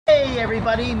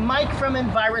everybody, Mike from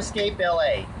Enviroscape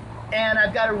LA, and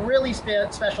I've got a really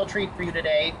special treat for you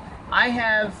today. I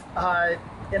have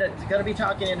going to be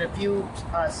talking in a few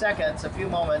seconds, a few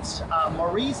moments,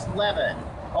 Maurice Levin,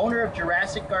 owner of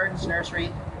Jurassic Gardens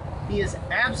Nursery. He is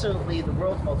absolutely the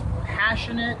world's most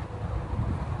passionate,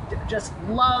 just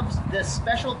loves this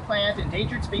special plant,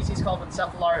 endangered species called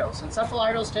Encephalartos.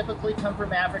 Encephalartos typically come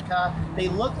from Africa. They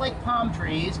look like palm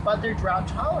trees, but they're drought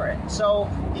tolerant. So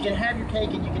you can have your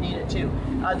cake and you can eat it too.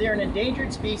 They're an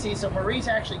endangered species, so Maurice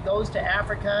actually goes to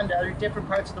Africa and to other different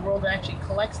parts of the world and actually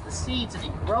collects the seeds and he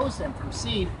grows them from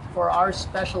seed for our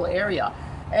special area.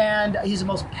 And he's the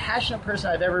most passionate person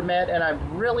I've ever met, and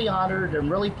I'm really honored and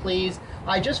really pleased.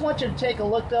 I just want you to take a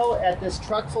look, though, at this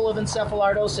truck full of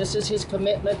Encephalartos. This is his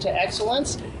commitment to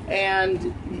excellence,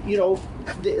 and, you know,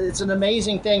 it's an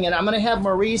amazing thing. And I'm going to have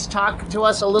Maurice talk to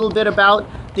us a little bit about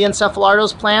the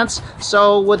Encephalartos plants.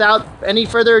 So without any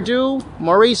further ado,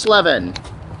 Maurice Levin.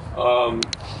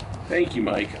 Thank you,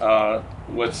 Mike.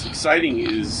 What's exciting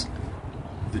is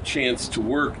the chance to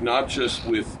work not just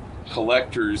with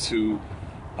collectors who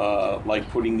like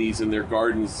putting these in their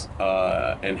gardens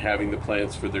and having the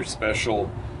plants for their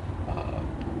special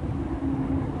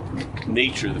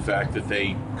nature, the fact that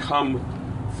they come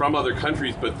from other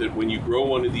countries, but that when you grow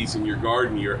one of these in your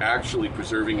garden, you're actually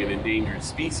preserving an endangered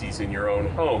species in your own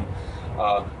home.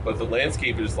 But the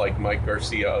landscapers like Mike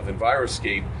Garcia of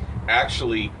Enviroscape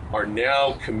actually are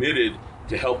now committed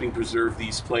to helping preserve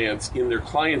these plants in their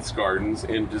clients' gardens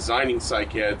and designing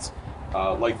cycads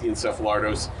like the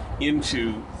Encephalartos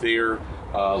into their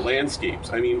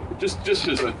landscapes. I mean, just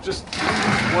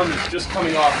one that's just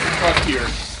coming off the truck here.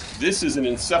 This is an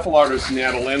Encephalartos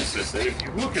natalensis, and if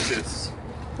you look at this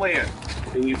plant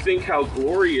and you think how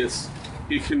glorious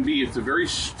it can be, it's a very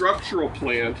structural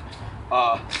plant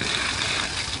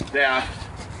that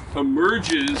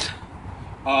emerges,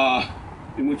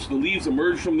 in which the leaves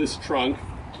emerge from this trunk.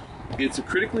 It's a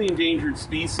critically endangered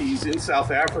species in South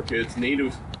Africa. It's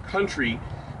native country,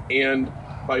 and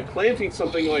by planting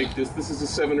something like this, this is a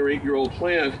 7 or 8 year old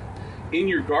plant in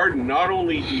your garden, not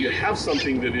only do you have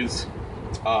something that is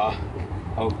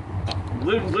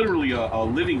literally a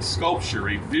living sculpture,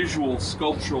 a visual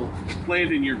sculptural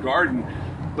plant in your garden,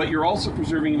 but you're also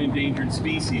preserving an endangered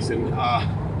species. And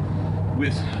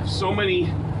with so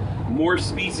many more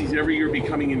species every year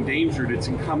becoming endangered, it's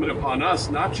incumbent upon us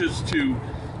not just to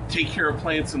take care of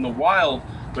plants in the wild,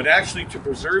 but actually to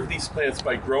preserve these plants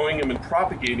by growing them and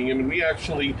propagating them. And we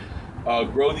actually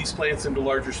grow these plants into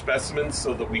larger specimens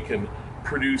so that we can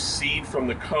produce seed from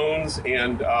the cones.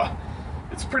 And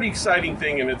it's a pretty exciting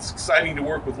thing, and it's exciting to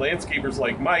work with landscapers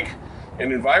like Mike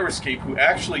and Enviroscape, who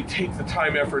actually take the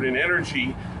time, effort, and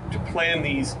energy to plan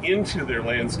these into their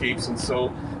landscapes, and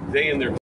so they and their